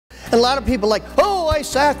And a lot of people are like, oh, I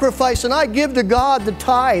sacrifice and I give to God the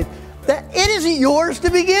tithe. It isn't yours to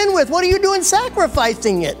begin with. What are you doing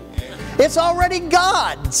sacrificing it? It's already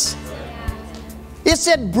God's. It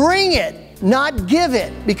said bring it, not give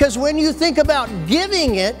it. Because when you think about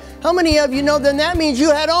giving it, how many of you know then that means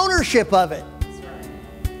you had ownership of it?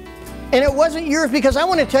 And it wasn't yours, because I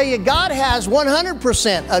want to tell you, God has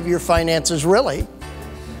 100% of your finances, really.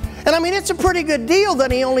 And I mean, it's a pretty good deal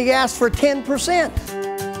that He only asked for 10%.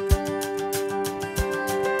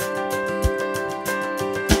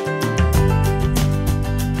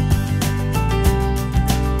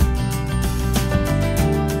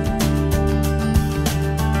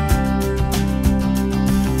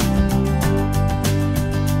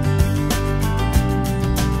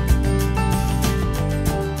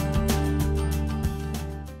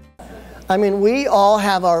 I mean, we all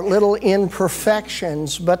have our little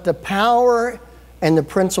imperfections, but the power and the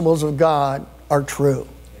principles of God are true.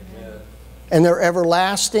 Amen. And they're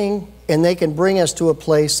everlasting, and they can bring us to a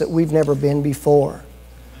place that we've never been before.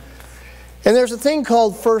 And there's a thing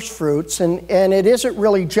called Firstfruits, and it isn't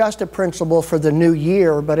really just a principle for the new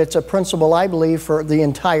year, but it's a principle, I believe, for the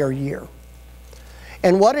entire year.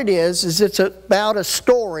 And what it is it's about a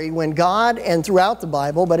story when God, and throughout the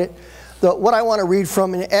Bible, but what I want to read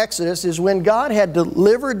from in Exodus is when God had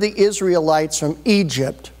delivered the Israelites from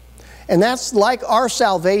Egypt. And that's like our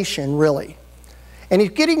salvation, really. And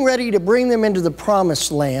He's getting ready to bring them into the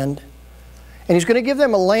promised land. And He's going to give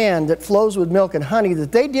them a land that flows with milk and honey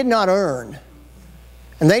that they did not earn.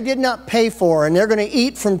 And they did not pay for. And they're going to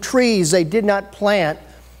eat from trees they did not plant.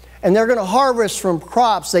 And they're going to harvest from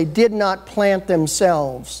crops they did not plant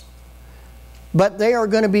themselves. But they are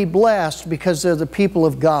going to be blessed because they're the people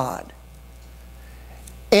of God.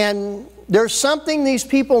 And there's something these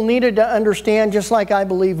people needed to understand, just like I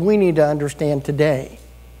believe we need to understand today.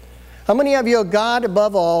 How many of you know God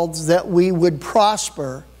above all that we would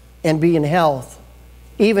prosper and be in health,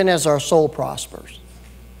 even as our soul prospers?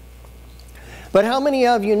 But how many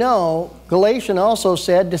of you know Galatians also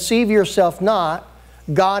said, deceive yourself not,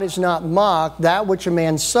 God is not mocked, that which a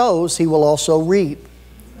man sows he will also reap.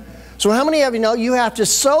 So how many of you know you have to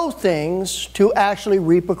sow things to actually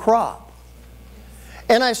reap a crop?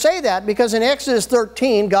 And I say that because in Exodus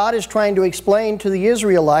 13, God is trying to explain to the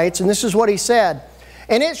Israelites, and this is what He said.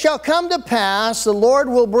 And it shall come to pass, the Lord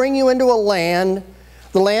will bring you into a land,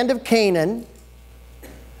 the land of Canaan,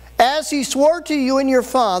 as He swore to you and your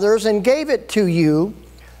fathers, and gave it to you,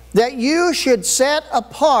 that you should set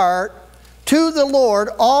apart to the Lord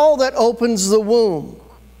all that opens the womb.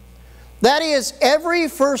 That is, every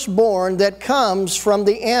firstborn that comes from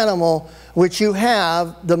the animal which you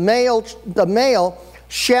have, the male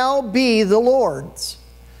shall be the Lord's.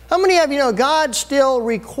 How many of you know God still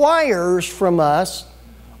requires from us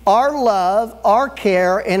our love, our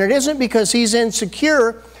care, and it isn't because He's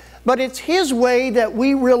insecure, but it's His way that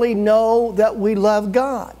we really know that we love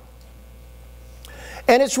God.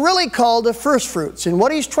 And it's really called the Firstfruits. And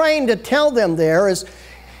what He's trying to tell them there is,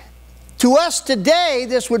 to us today,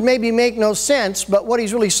 this would maybe make no sense, but what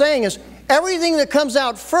He's really saying is, everything that comes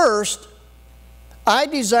out first, I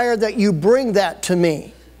desire that you bring that to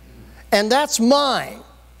me. And that's mine.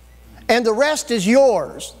 And the rest is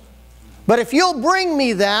yours. But if you'll bring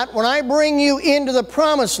me that, when I bring you into the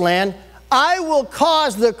promised land, I will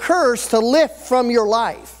cause the curse to lift from your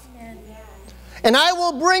life. And I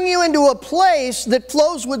will bring you into a place that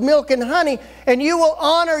flows with milk and honey, and you will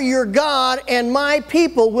honor your God, and my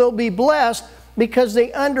people will be blessed because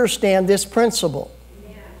they understand this principle.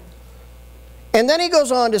 And then He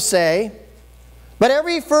goes on to say, but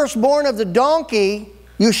every firstborn of the donkey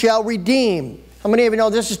you shall redeem. How many of you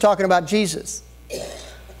know this is talking about Jesus?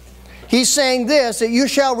 He's saying this, that you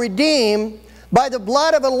shall redeem by the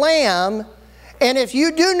blood of a lamb, and if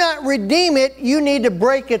you do not redeem it, you need to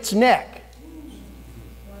break its neck.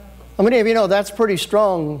 How many of you know that's pretty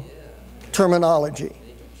strong terminology?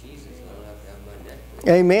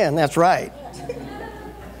 Amen, that's right.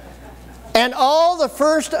 And all the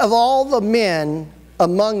first of all the men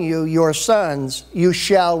among you, your sons, you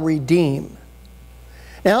shall redeem.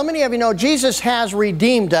 Now, how many of you know Jesus has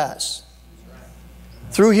redeemed us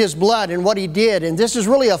through His blood and what He did? And this is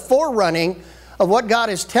really a forerunning of what God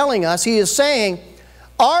is telling us. He is saying,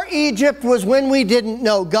 our Egypt was when we didn't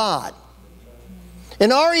know God.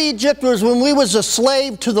 And our Egypt was when we was a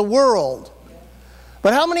slave to the world.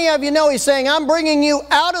 But how many of you know He's saying, I'm bringing you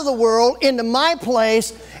out of the world into my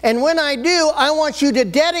place, and when I do, I want you to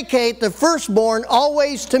dedicate the firstborn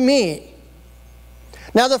always to me.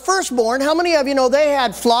 Now the firstborn, how many of you know they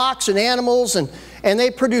had flocks and animals, and they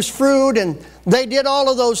produced fruit, and they did all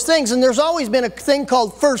of those things. And there's always been a thing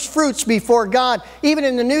called first fruits before God. Even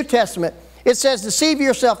in the New Testament, it says, deceive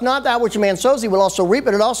yourself not, that which a man sows he will also reap.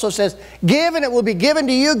 But it also says, give and it will be given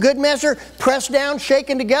to you, good measure, pressed down,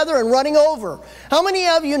 shaken together, and running over. How many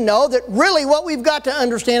of you know that really what we've got to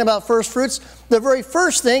understand about first fruits, the very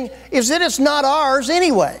first thing is that it's not ours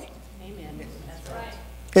anyway. Amen. That's right.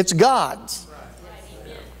 It's God's.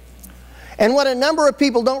 And what a number of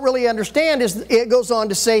people don't really understand is, it goes on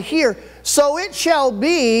to say here, so it shall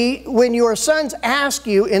be when your sons ask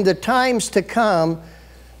you in the times to come,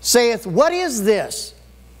 saith, what is this?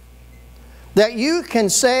 That you can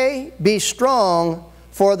say, be strong,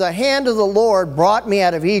 for the hand of the Lord brought me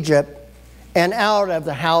out of Egypt and out of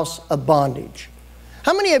the house of bondage.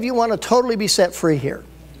 How many of you want to totally be set free here?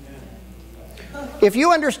 If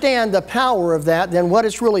you understand the power of that, then what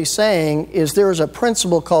it's really saying is there is a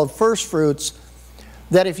principle called first fruits,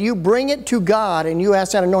 that if you bring it to God and you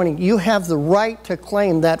ask that anointing, you have the right to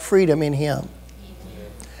claim that freedom in Him.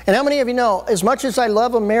 And how many of you know, as much as I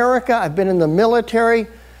love America, I've been in the military,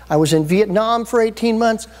 I was in Vietnam for 18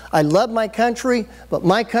 months, I love my country, but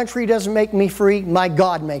my country doesn't make me free, my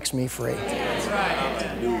God makes me free. That's right.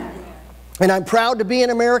 And I'm proud to be an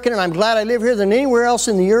American, and I'm glad I live here than anywhere else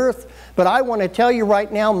in the earth. But I want to tell you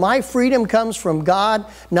right now, my freedom comes from God,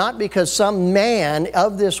 not because some man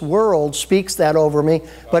of this world speaks that over me,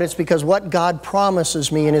 but it's because what God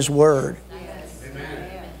promises me in His Word.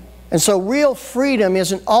 Amen. And so real freedom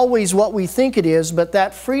isn't always what we think it is, but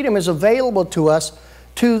that freedom is available to us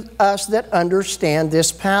that understand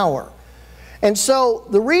this power. And so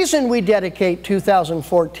the reason we dedicate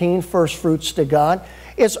 2014 First Fruits to God,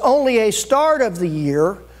 it's only a start of the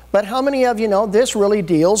year. But how many of you know this really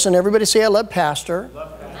deals, and everybody say, I love Pastor.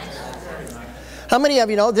 How many of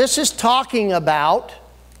you know this is talking about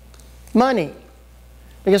money?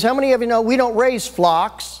 Because how many of you know we don't raise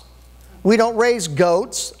flocks, we don't raise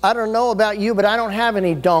goats. I don't know about you, but I don't have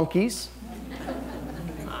any donkeys.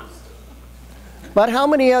 But how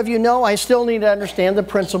many of you know I still need to understand the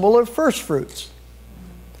principle of first fruits?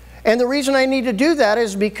 And the reason I need to do that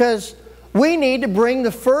is because we need to bring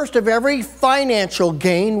the first of every financial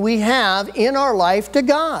gain we have in our life to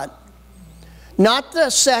God. Not the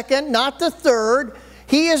second, not the third.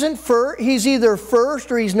 He isn't first. He's either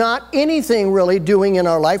first or He's not anything really doing in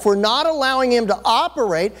our life. We're not allowing Him to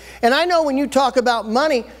operate. And I know when you talk about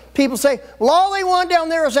money, people say, well, all they want down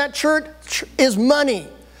there is that church is money.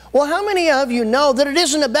 Well, how many of you know that it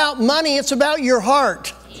isn't about money, it's about your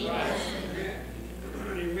heart? Yes.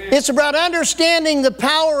 It's about understanding the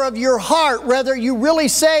power of your heart, whether you really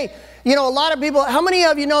say, you know, a lot of people, how many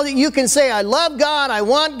of you know that you can say, I love God, I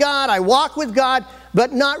want God, I walk with God,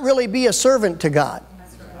 but not really be a servant to God?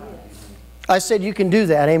 I said you can do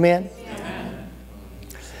that, amen? Amen.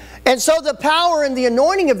 And so the power and the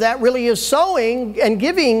anointing of that really is sowing and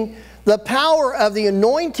giving the power of the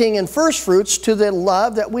anointing and first fruits to the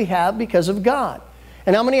love that we have because of God.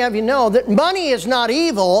 And how many of you know that money is not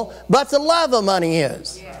evil, but the love of money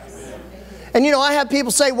is? Yes. And you know, I have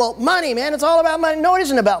people say, well, money, man, it's all about money. No, it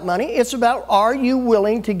isn't about money. It's about, are you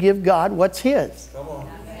willing to give God what's His? Come on.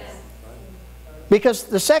 Because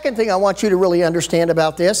the second thing I want you to really understand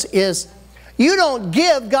about this is you don't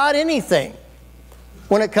give God anything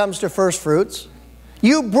when it comes to first fruits.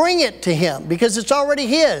 You bring it to Him because it's already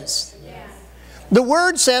His. Yes. The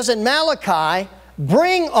Word says in Malachi,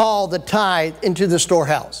 bring all the tithe into the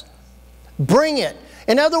storehouse. Bring it.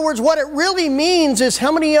 In other words, what it really means is,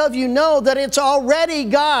 how many of you know that it's already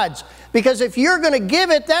God's? Because if you're going to give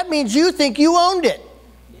it, that means you think you owned it.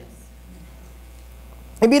 Yes.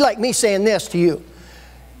 It'd be like me saying this to you.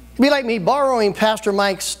 It'd be like me borrowing Pastor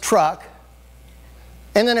Mike's truck,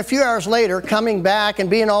 and then a few hours later coming back and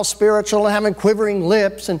being all spiritual and having quivering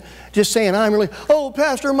lips and just saying, I'm really, oh,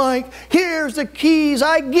 Pastor Mike, here's the keys.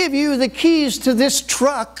 I give you the keys to this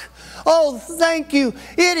truck. Oh, thank you.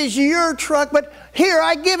 It is your truck, but here,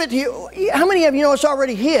 I give it to you. How many of you know it's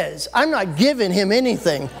already His? I'm not giving Him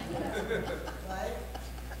anything.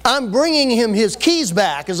 I'm bringing Him His keys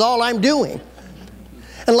back is all I'm doing.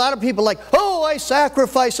 And a lot of people are like, oh, I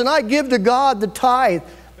sacrifice and I give to God the tithe.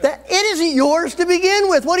 It isn't yours to begin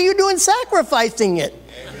with. What are you doing sacrificing it?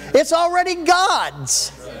 It's already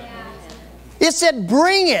God's. It said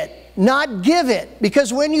bring it, not give it.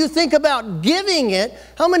 Because when you think about giving it,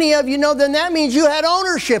 how many of you know then that means you had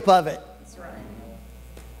ownership of it?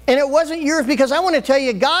 And it wasn't yours, because I want to tell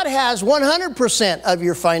you, God has 100% of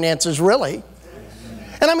your finances, really.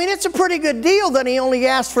 And I mean, it's a pretty good deal that He only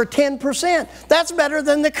asked for 10%. That's better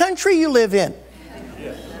than the country you live in.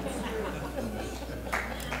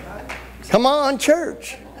 Come on,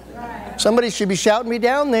 church. Somebody should be shouting me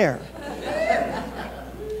down there.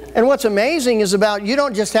 And what's amazing is about you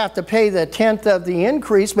don't just have to pay the tenth of the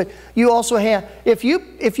increase, but you also have, if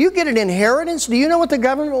you get an inheritance, do you know what the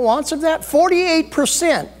government wants of that?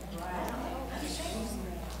 48%.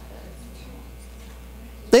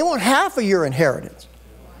 They want half of your inheritance.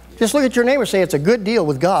 Just look at your neighbor and say, it's a good deal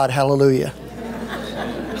with God. Hallelujah.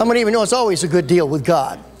 How many of you know it's always a good deal with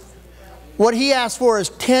God? What He asks for is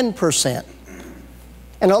 10%.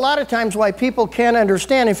 And a lot of times why people can't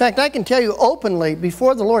understand, in fact, I can tell you openly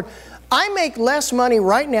before the Lord, I make less money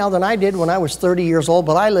right now than I did when I was 30 years old,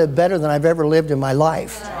 but I live better than I've ever lived in my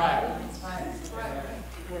life.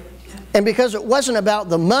 And because it wasn't about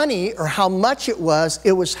the money or how much it was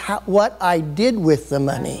what I did with the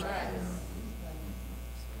money.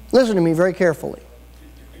 Listen to me very carefully.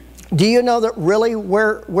 Do you know that really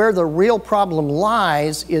where the real problem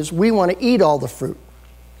lies is we want to eat all the fruit?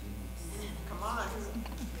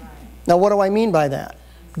 Now, what do I mean by that?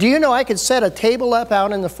 Do you know I could set a table up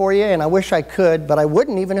out in the foyer, and I wish I could, but I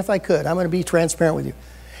wouldn't even if I could. I'm going to be transparent with you.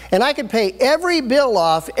 And I could pay every bill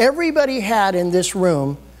off everybody had in this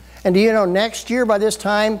room. And do you know next year by this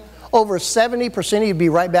time, over 70% of you would be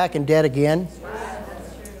right back in debt again?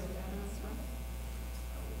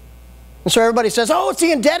 And so everybody says, oh, it's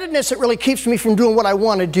the indebtedness that really keeps me from doing what I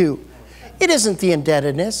want to do. It isn't the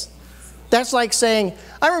indebtedness. That's like saying,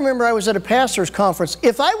 I remember I was at a pastor's conference.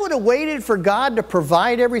 If I would have waited for God to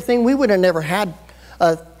provide everything, we would have never had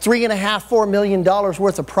 $3.5, $4 million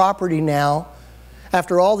worth of property now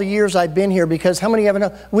after all the years I've been here, because how many of you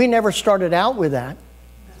know, we never started out with that.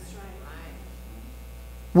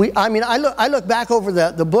 I look back over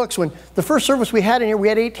the books. When the first service we had in here, we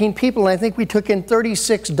had 18 people, and I think we took in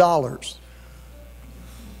 $36.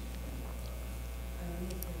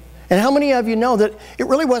 And how many of you know that it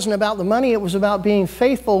really wasn't about the money, it was about being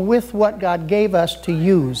faithful with what God gave us to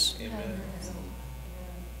use. Amen.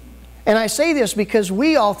 And I say this because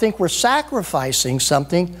we all think we're sacrificing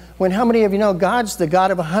something, when how many of you know God's the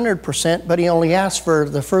God of 100%, but He only asks for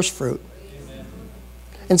the first fruit. Amen.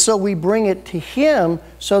 And so we bring it to Him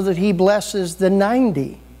so that He blesses the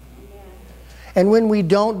 90. And when we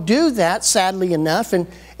don't do that, sadly enough, and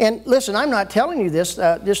listen, I'm not telling you this,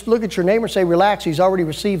 just look at your neighbor and say, relax, he's already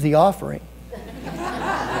received the offering.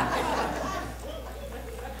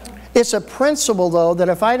 It's a principle, though, that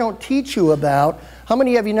if I don't teach you about, how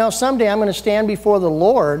many of you know someday I'm going to stand before the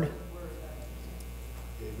Lord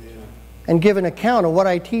and give an account of what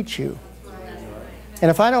I teach you? And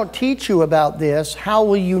if I don't teach you about this, how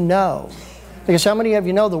will you know? Because how many of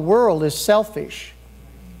you know the world is selfish?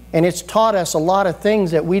 And it's taught us a lot of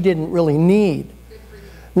things that we didn't really need.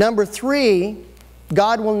 Number 3,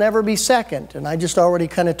 God will never be second. And I just already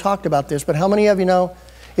kind of talked about this, but how many of you know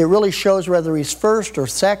it really shows whether He's first or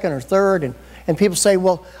second or third? And people say,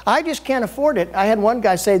 well, I just can't afford it. I had one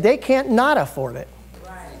guy say, they can't not afford it.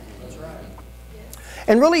 That's right.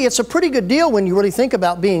 And really, it's a pretty good deal when you really think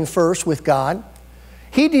about being first with God.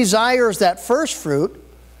 He desires that first fruit.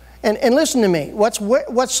 And listen to me,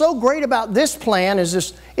 what's so great about this plan is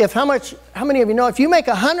this, how many of you know, if you make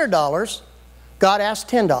 $100, God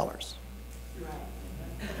asks $10.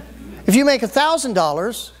 If you make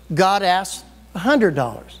 $1,000, God asks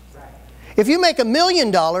 $100. If you make $1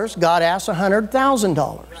 million, God asks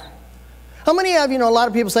 $100,000. How many of you know, a lot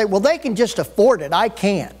of people say, well, they can just afford it, I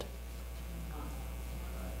can't.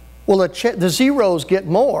 Well, the zeros get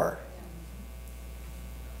more.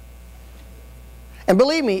 And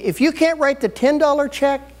believe me, if you can't write the $10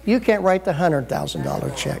 check, you can't write the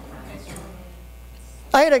 $100,000 check.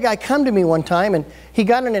 I had a guy come to me one time, and he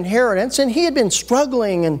got an inheritance, and he had been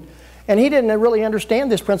struggling, and he didn't really understand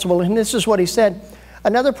this principle. And this is what he said.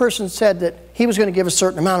 Another person said that he was going to give a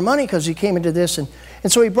certain amount of money because he came into this. And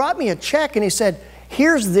so he brought me a check, and he said,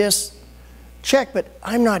 here's this check, but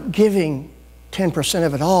I'm not giving 10%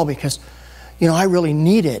 of it all because, you know, I really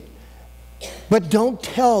need it. But don't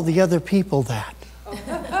tell the other people that.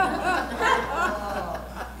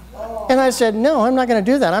 And I said, no, I'm not going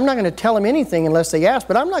to do that. I'm not going to tell them anything unless they ask,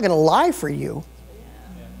 but I'm not going to lie for you.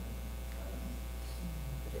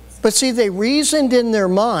 But see, they reasoned in their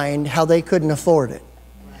mind how they couldn't afford it.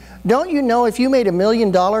 Don't you know if you made $1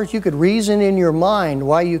 million, you could reason in your mind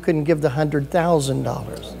why you couldn't give the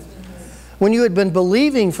 $100,000? When you had been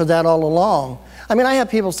believing for that all along. I mean, I have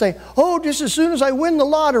people say, oh, just as soon as I win the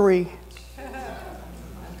lottery.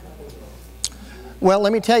 Well,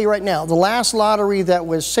 let me tell you right now, the last lottery that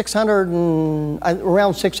was around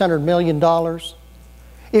 $600 million,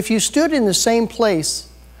 if you stood in the same place,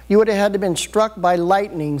 you would have had to have been struck by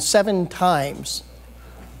lightning 7 times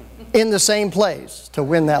in the same place to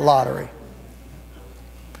win that lottery.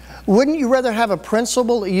 Wouldn't you rather have a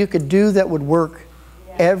principle that you could do that would work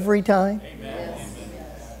every time? Amen.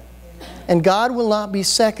 And God will not be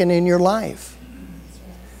second in your life.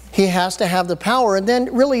 He has to have the power. And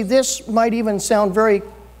then really this might even sound very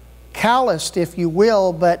calloused, if you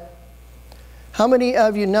will, but how many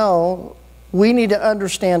of you know we need to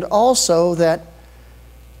understand also that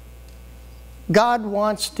God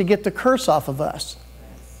wants to get the curse off of us?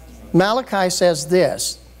 Malachi says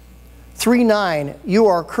this, 3:9, you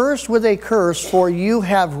are cursed with a curse, for you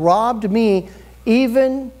have robbed me,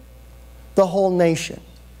 even the whole nation.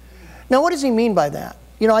 Now, what does he mean by that?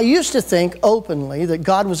 You know, I used to think openly that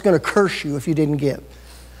God was going to curse you if you didn't give.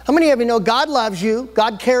 How many of you know God loves you,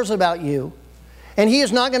 God cares about you, and He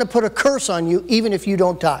is not going to put a curse on you even if you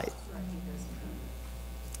don't tithe?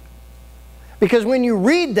 Because when you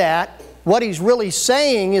read that, what He's really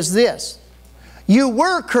saying is this. You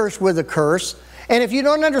were cursed with a curse, and if you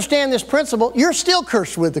don't understand this principle, you're still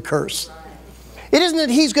cursed with the curse. It isn't that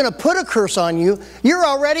He's going to put a curse on you. You're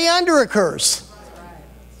already under a curse.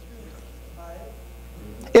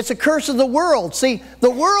 It's a curse of the world. See, the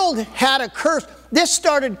world had a curse. This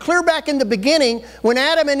started clear back in the beginning when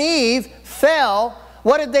Adam and Eve fell.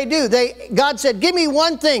 What did they do? God said, give me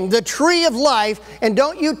one thing, the tree of life, and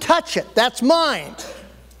don't you touch it. That's mine.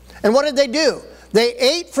 And what did they do? They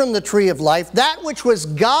ate from the tree of life, that which was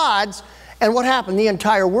God's, and what happened? The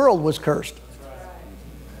entire world was cursed.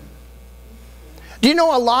 Do you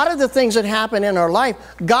know a lot of the things that happen in our life,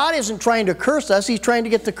 God isn't trying to curse us, He's trying to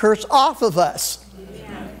get the curse off of us.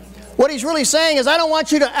 What He's really saying is, I don't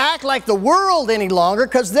want you to act like the world any longer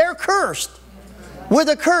because they're cursed. With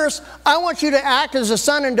a curse, I want you to act as a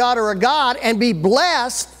son and daughter of God and be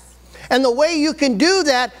blessed. And the way you can do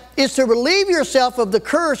that is to relieve yourself of the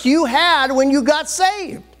curse you had when you got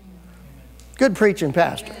saved. Good preaching,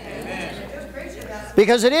 Pastor.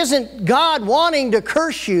 Because it isn't God wanting to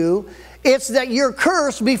curse you, it's that you're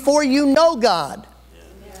cursed before you know God.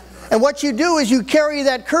 And what you do is you carry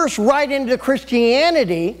that curse right into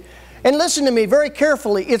Christianity. And listen to me very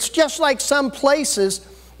carefully. It's just like some places,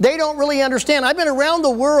 they don't really understand. I've been around the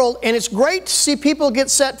world, and it's great to see people get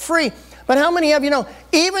set free. But how many of you know,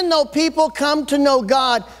 even though people come to know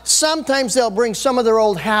God, sometimes they'll bring some of their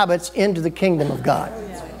old habits into the kingdom of God.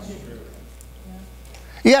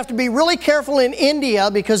 You have to be really careful in India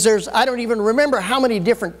because there's, I don't even remember how many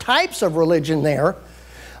different types of religion there.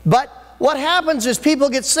 But what happens is people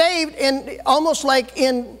get saved, and almost like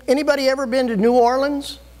anybody ever been to New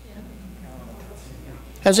Orleans?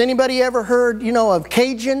 Has anybody ever heard, you know, of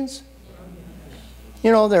Cajuns?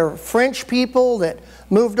 You know, they're French people that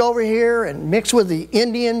moved over here and mixed with the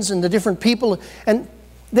Indians and the different people. And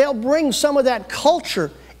they'll bring some of that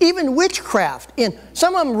culture, even witchcraft, in.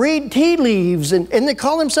 Some of them read tea leaves, and they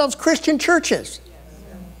call themselves Christian churches.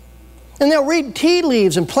 And they'll read tea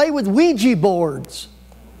leaves and play with Ouija boards.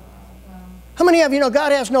 How many of you know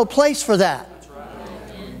God has no place for that?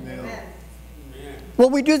 Well,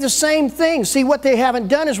 we do the same thing. See, what they haven't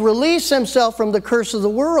done is release themselves from the curse of the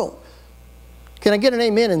world. Can I get an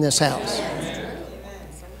amen in this house?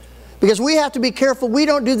 Because we have to be careful we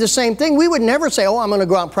don't do the same thing. We would never say, oh, I'm going to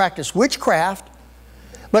go out and practice witchcraft.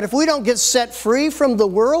 But if we don't get set free from the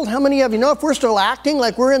world, how many of you know if we're still acting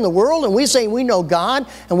like we're in the world and we say we know God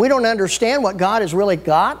and we don't understand what God has really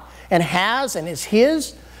got and has and is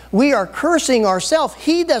His, we are cursing ourselves.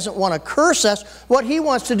 He doesn't want to curse us. What He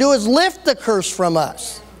wants to do is lift the curse from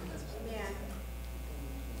us.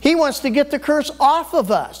 He wants to get the curse off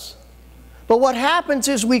of us. But what happens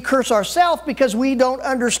is we curse ourselves because we don't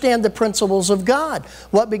understand the principles of God.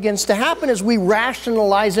 What begins to happen is we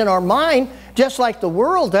rationalize in our mind, just like the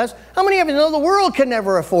world does. How many of you know the world can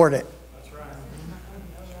never afford it? That's right.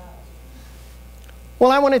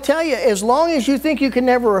 Well, I want to tell you, as long as you think you can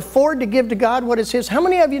never afford to give to God what is His, how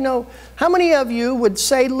many of you know, how many of you would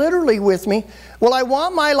say literally with me, well, I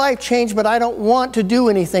want my life changed, but I don't want to do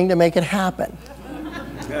anything to make it happen?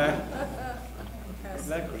 Okay.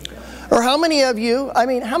 Or how many of you,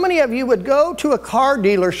 how many of you would go to a car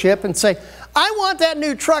dealership and say, I want that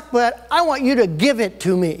new truck, but I want you to give it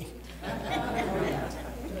to me?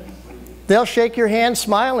 They'll shake your hand,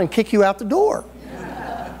 smile, and kick you out the door.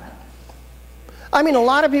 A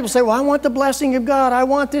lot of people say, well, I want the blessing of God. I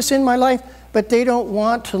want this in my life. But they don't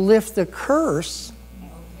want to lift the curse.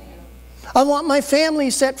 I want my family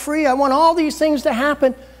set free. I want all these things to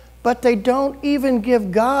happen. But they don't even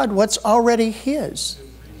give God what's already His.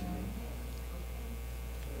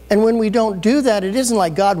 And when we don't do that, it isn't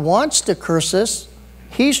like God wants to curse us.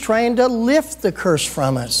 He's trying to lift the curse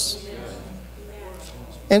from us.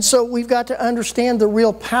 And so we've got to understand the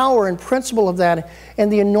real power and principle of that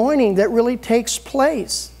and the anointing that really takes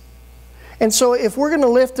place. And so if we're going to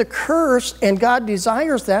lift the curse, and God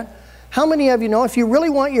desires that, how many of you know if you really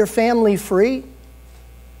want your family free,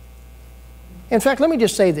 In fact, let me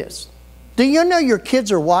just say this. Do you know your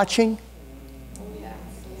kids are watching?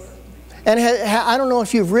 And I don't know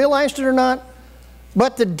if you've realized it or not,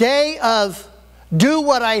 but the day of do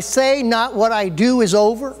what I say, not what I do is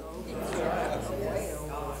over.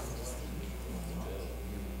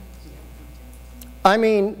 I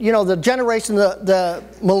mean, you know, the generation, the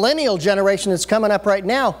millennial generation that's coming up right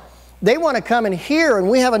now, they want to come and hear, and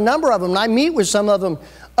we have a number of them. And I meet with some of them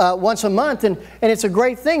once a month, and it's a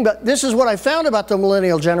great thing. But this is what I found about the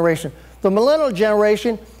millennial generation. The millennial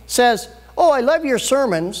generation says, oh, I love your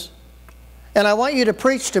sermons, and I want you to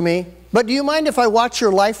preach to me, but do you mind if I watch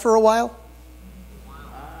your life for a while?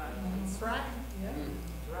 That's right.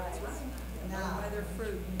 That's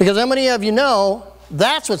right. Because how many of you know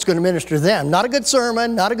that's what's going to minister to them? Not a good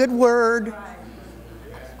sermon, not a good word.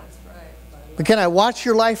 But can I watch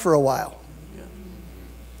your life for a while?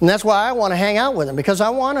 And that's why I want to hang out with them, because I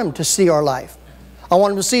want them to see our life. I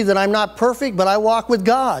want them to see that I'm not perfect, but I walk with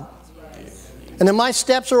God. And that my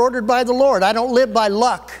steps are ordered by the Lord. I don't live by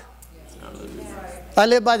luck. I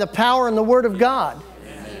live by the power and the Word of God.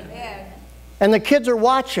 And the kids are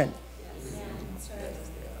watching.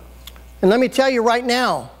 And let me tell you right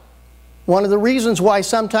now, one of the reasons why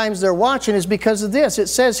sometimes they're watching is because of this. It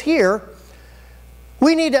says here,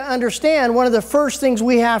 we need to understand one of the first things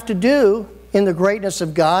we have to do in the greatness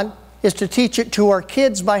of God is to teach it to our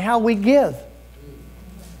kids by how we give.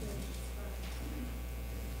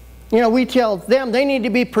 You know, we tell them they need to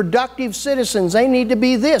be productive citizens. They need to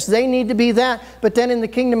be this. They need to be that. But then in the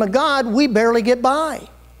kingdom of God, we barely get by.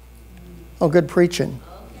 Oh, good preaching.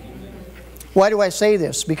 Why do I say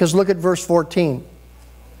this? Because look at verse 14.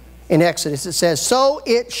 In Exodus it says, so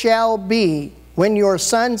it shall be when your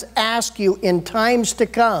sons ask you in times to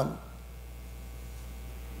come,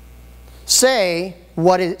 saying,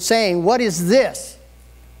 what is this?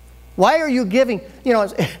 Why are you giving? You know,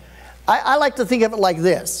 I like to think of it like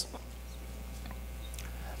this.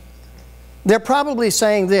 They're probably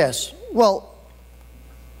saying this, well,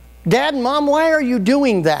 Dad and Mom, why are you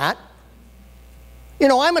doing that? You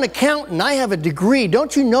know, I'm an accountant, I have a degree.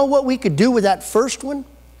 Don't you know what we could do with that first one?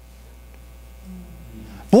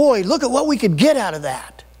 Boy, look at what we could get out of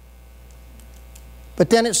that. But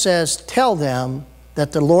then it says, tell them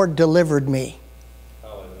that the Lord delivered me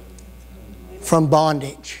from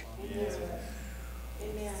bondage.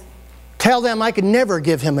 Tell them I could never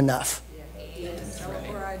give Him enough.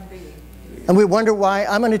 And we wonder why.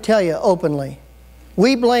 I'm going to tell you openly.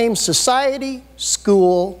 We blame society,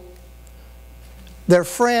 school, their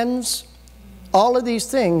friends, all of these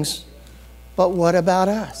things. But what about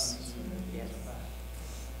us?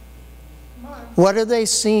 What are they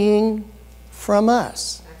seeing from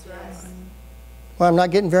us? Well, I'm not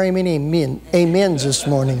getting very many amens this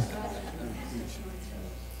morning.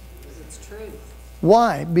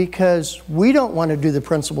 Why? Because we don't want to do the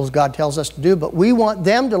principles God tells us to do, but we want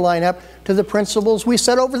them to line up to the principles we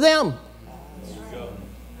set over them.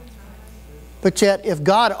 But yet, if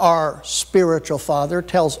God, our spiritual Father,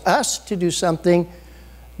 tells us to do something,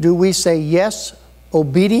 do we say yes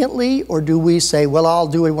obediently, or do we say, well, I'll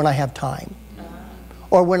do it when I have time,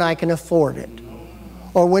 or when I can afford it,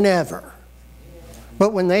 or whenever?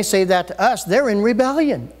 But when they say that to us, they're in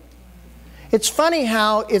rebellion. It's funny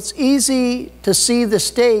how it's easy to see the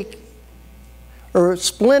stake or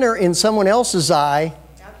splinter in someone else's eye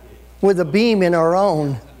with a beam in our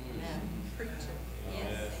own.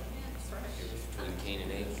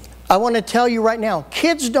 I want to tell you right now,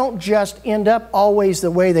 kids don't just end up always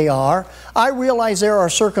the way they are. I realize there are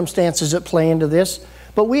circumstances that play into this,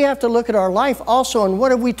 but we have to look at our life also and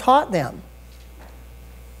what have we taught them?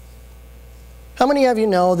 How many of you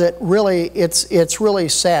know that really it's really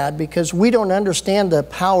sad because we don't understand the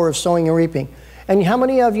power of sowing and reaping? And how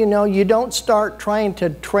many of you know you don't start trying to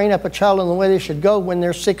train up a child in the way they should go when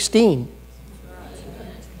they're 16?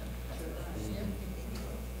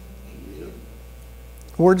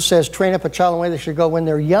 The Word says train up a child in the way they should go when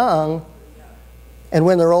they're young and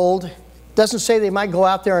when they're old. It doesn't say they might go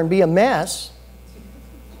out there and be a mess,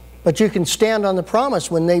 but you can stand on the promise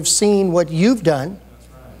when they've seen what you've done.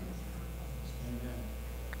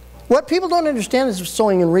 What people don't understand is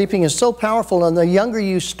sowing and reaping is so powerful, and the younger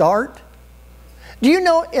you start. Do you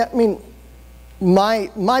know, I mean,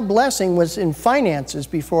 my blessing was in finances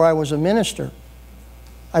before I was a minister.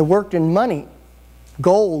 I worked in money,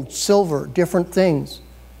 gold, silver, different things.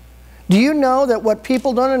 Do you know that what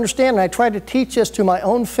people don't understand, and I try to teach this to my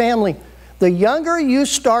own family, the younger you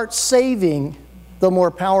start saving, the more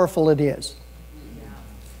powerful it is.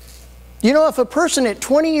 You know, if a person at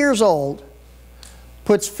 20 years old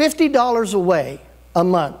puts $50 away a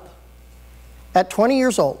month at 20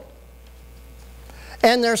 years old,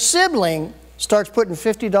 and their sibling starts putting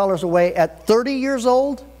 $50 away at 30 years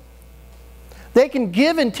old, they can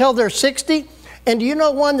give until they're 60. And do you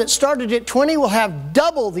know one that started at 20 will have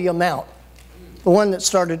double the amount, the one that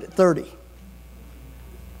started at 30?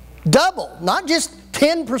 Double, not just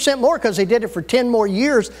 10% more because they did it for 10 more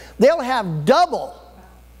years. They'll have double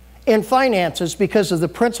in finances because of the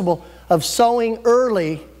principle of sowing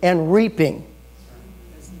early and reaping.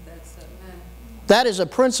 That is a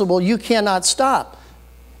principle you cannot stop.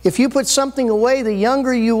 If you put something away, the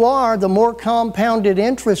younger you are, the more compounded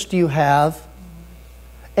interest you have,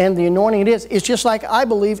 and the anointing it is. It's just like I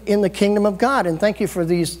believe in the kingdom of God. And thank you for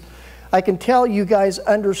these. I can tell you guys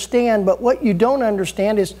understand, but what you don't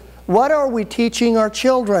understand is, what are we teaching our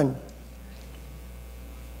children?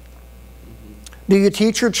 Do you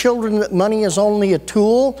teach your children that money is only a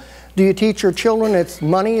tool? Do you teach your children that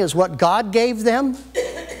money is what God gave them?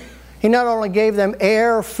 He not only gave them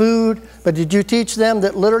air, food, but did you teach them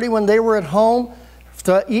that literally when they were at home,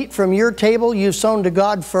 to eat from your table, you've sown to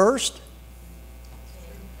God first?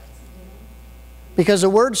 Because the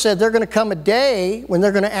Word said there's going to come a day when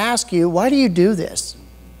they're going to ask you, why do you do this?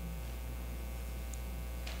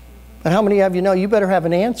 But how many of you know you better have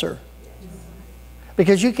an answer?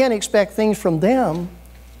 Because you can't expect things from them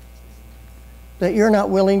that you're not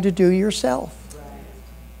willing to do yourself.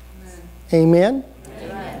 Amen?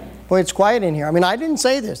 Amen? Boy, it's quiet in here. I mean, I didn't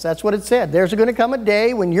say this. That's what it said. There's going to come a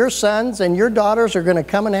day when your sons and your daughters are going to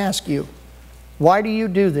come and ask you, why do you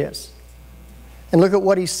do this? And look at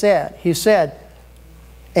what he said. He said,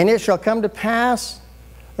 and it shall come to pass,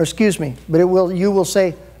 or excuse me, but you will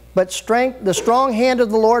say, but the strong hand of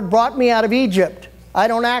the Lord brought me out of Egypt. I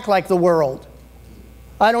don't act like the world.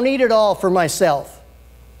 I don't eat it all for myself.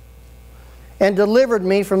 And delivered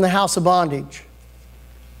me from the house of bondage.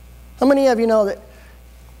 How many of you know that?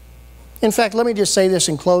 In fact, let me just say this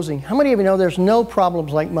in closing. How many of you know there's no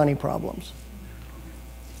problems like money problems?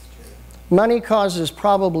 Money causes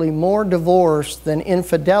probably more divorce than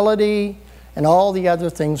infidelity and all the other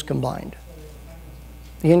things combined.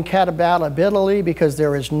 The incompatibility, because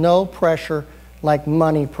there is no pressure like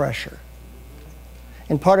money pressure.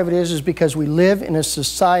 And part of it is because we live in a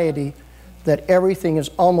society that everything is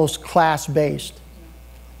almost class-based.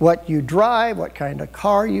 What you drive, what kind of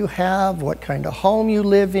car you have, what kind of home you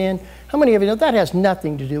live in. How many of you know that has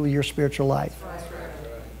nothing to do with your spiritual life?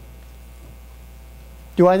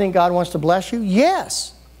 Do I think God wants to bless you?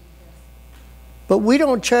 Yes. But we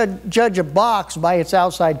don't judge a box by its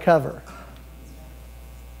outside cover.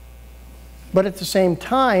 But at the same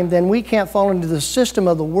time, then we can't fall into the system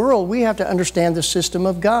of the world. We have to understand the system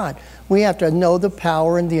of God. We have to know the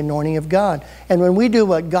power and the anointing of God. And when we do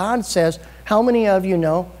what God says, how many of you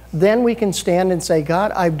know, then we can stand and say,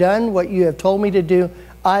 God, I've done what you have told me to do.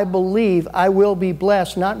 I believe I will be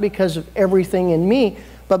blessed, not because of everything in me,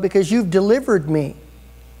 but because you've delivered me.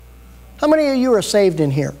 How many of you are saved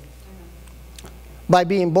in here? By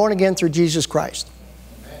being born again through Jesus Christ.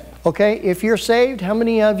 Okay, if you're saved, how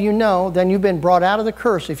many of you know then you've been brought out of the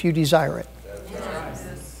curse if you desire it?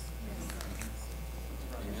 Yes.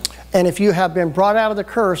 And if you have been brought out of the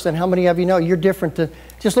curse, then how many of you know you're different?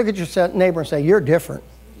 Just look at your neighbor and say, you're different.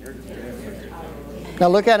 You're different. Now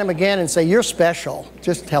look at him again and say, you're special.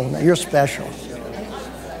 Just tell him that you're special.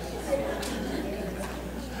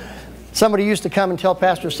 Somebody used to come and tell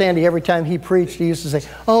Pastor Sandy every time he preached, he used to say,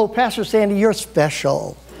 oh, Pastor Sandy, you're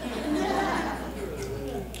special.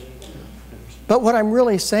 But what I'm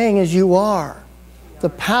really saying is you are. The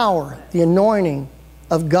power, the anointing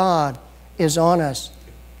of God is on us.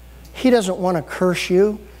 He doesn't want to curse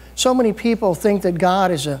you. So many people think that God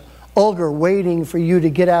is an ogre waiting for you to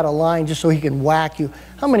get out of line just so he can whack you.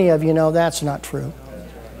 How many of you know that's not true?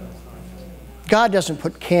 God doesn't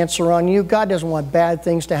put cancer on you. God doesn't want bad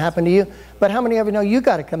things to happen to you. But how many of you know you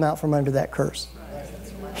got to come out from under that curse?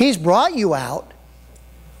 He's brought you out,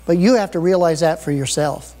 but you have to realize that for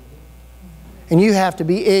yourself. And you have to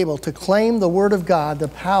be able to claim the Word of God, the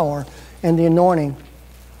power and the anointing.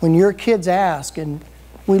 When your kids ask, and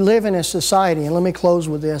we live in a society, and let me close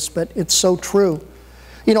with this, but it's so true.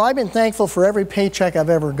 You know, I've been thankful for every paycheck I've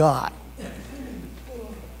ever got.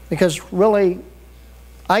 Because really,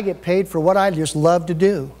 I get paid for what I just love to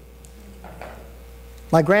do.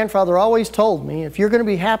 My grandfather always told me, if you're going to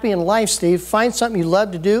be happy in life, Steve, find something you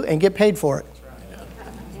love to do and get paid for it.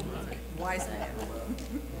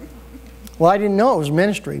 Well, I didn't know it was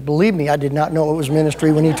ministry. Believe me, I did not know it was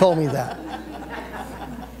ministry when he told me that.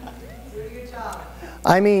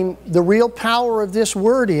 I mean, the real power of this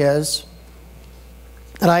word is,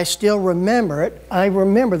 and I still remember it, I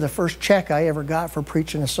remember the first check I ever got for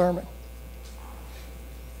preaching a sermon.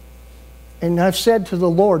 And I've said to the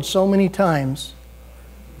Lord so many times,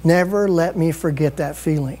 Never let me forget that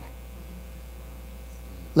feeling.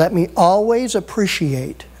 Let me always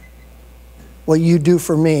appreciate what you do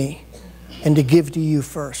for me and to give to you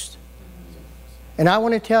first. And I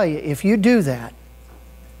want to tell you, if you do that,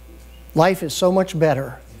 life is so much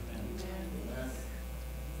better.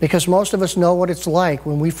 Because most of us know what it's like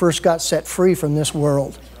when we first got set free from this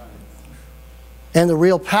world and the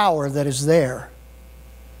real power that is there.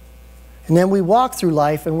 And then we walk through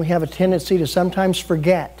life and we have a tendency to sometimes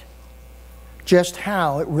forget just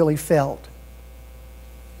how it really felt.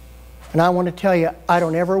 And I want to tell you, I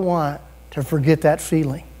don't ever want to forget that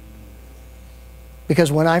feeling.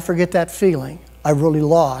 Because when I forget that feeling, I really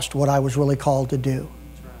lost what I was really called to do.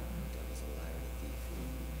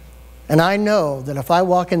 And I know that if I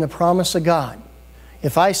walk in the promise of God,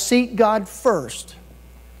 if I seek God first,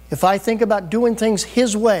 if I think about doing things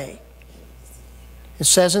His way, it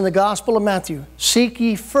says in the Gospel of Matthew, seek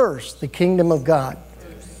ye first the kingdom of God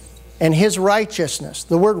and His righteousness.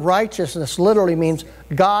 The word righteousness literally means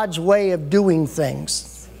God's way of doing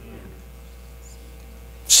things.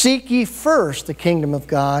 Seek ye first the kingdom of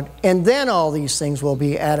God, and then all these things will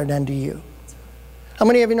be added unto you. How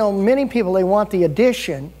many of you know many people, they want the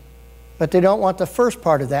addition, but they don't want the first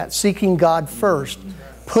part of that, seeking God first,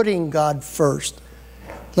 putting God first.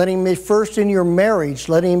 Letting Him be first in your marriage,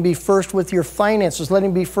 letting Him be first with your finances,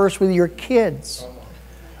 letting Him be first with your kids.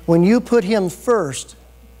 When you put Him first,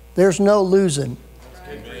 there's no losing.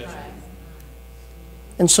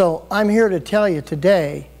 And so I'm here to tell you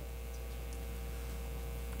today,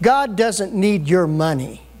 God doesn't need your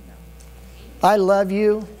money. I love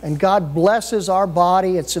you, and God blesses our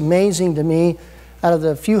body. It's amazing to me, out of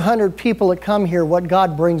the few hundred people that come here, what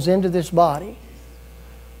God brings into this body.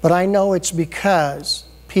 But I know it's because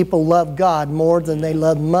people love God more than they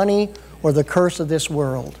love money or the curse of this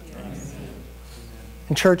world.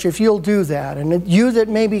 And church, if you'll do that, and you that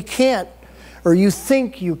maybe can't, or you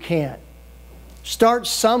think you can't, start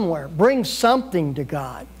somewhere. Bring something to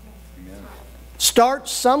God. Start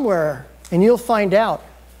somewhere, and you'll find out.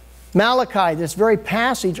 Malachi, this very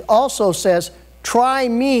passage, also says, try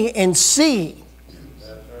me and see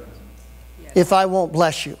if I won't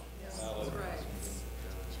bless you.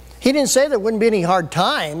 He didn't say there wouldn't be any hard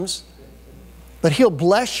times, but He'll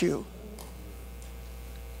bless you.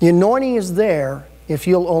 The anointing is there if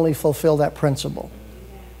you'll only fulfill that principle.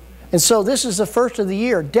 And so this is the first of the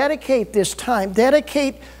year. Dedicate this time.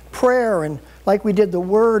 Dedicate prayer, and like we did the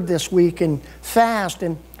Word this week, and fast,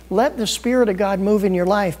 and let the Spirit of God move in your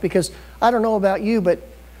life. Because I don't know about you, but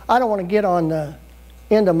I don't want to get on the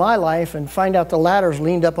end of my life and find out the ladder's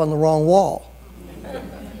leaned up on the wrong wall.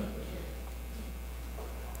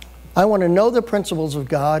 I want to know the principles of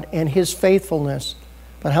God and His faithfulness.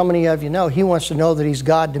 But how many of you know He wants to know that He's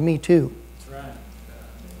God to me too? That's right.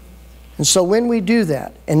 And so when we do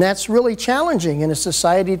that, and that's really challenging in a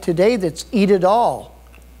society today that's eat it all.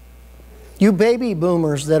 You baby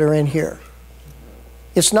boomers that are in here,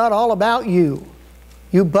 it's not all about you.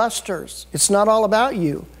 You busters, it's not all about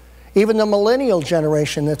you. Even the millennial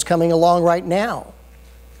generation that's coming along right now.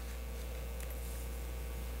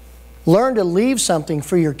 Learn to leave something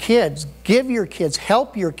for your kids. Give your kids,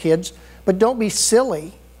 help your kids, but don't be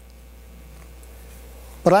silly.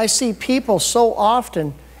 But I see people so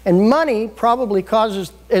often, and money probably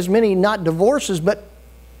causes as many, not divorces, but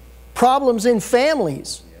problems in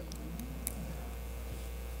families.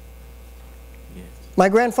 My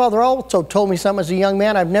grandfather also told me something as a young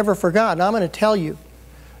man I've never forgotten. I'm going to tell you.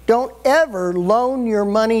 Don't ever loan your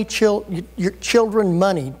your children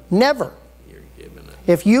money. Never.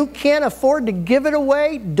 If you can't afford to give it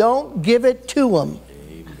away, don't give it to them.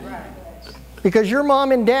 Because your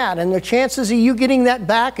mom and dad, and the chances of you getting that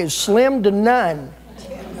back is slim to none.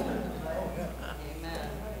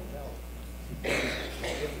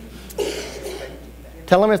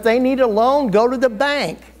 Tell them if they need a loan, go to the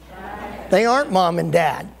bank. They aren't mom and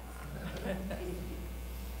dad.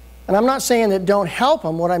 And I'm not saying that don't help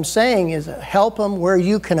them. What I'm saying is help them where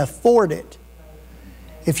you can afford it.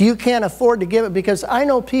 If you can't afford to give it, because I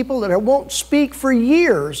know people that won't speak for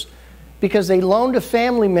years because they loaned a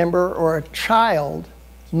family member or a child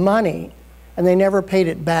money and they never paid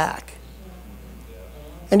it back.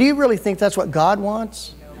 And do you really think that's what God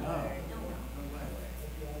wants?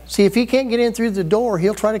 See, if He can't get in through the door,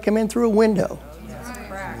 He'll try to come in through a window.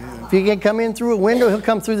 If He can't come in through a window, He'll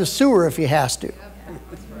come through the sewer if He has to.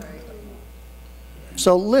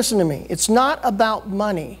 So listen to me. It's not about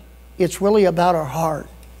money. It's really about our heart.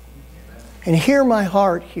 And hear my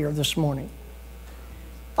heart here this morning.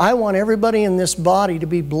 I want everybody in this body to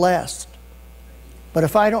be blessed. But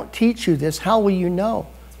if I don't teach you this, how will you know?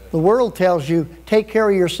 The world tells you, take care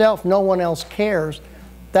of yourself, no one else cares.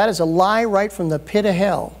 That is a lie right from the pit of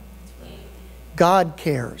hell. God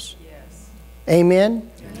cares. Amen?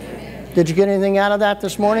 Amen? Did you get anything out of that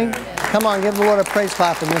this morning? Come on, give the Lord a praise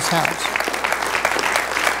clap in this house.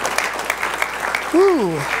 Woo,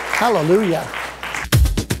 hallelujah.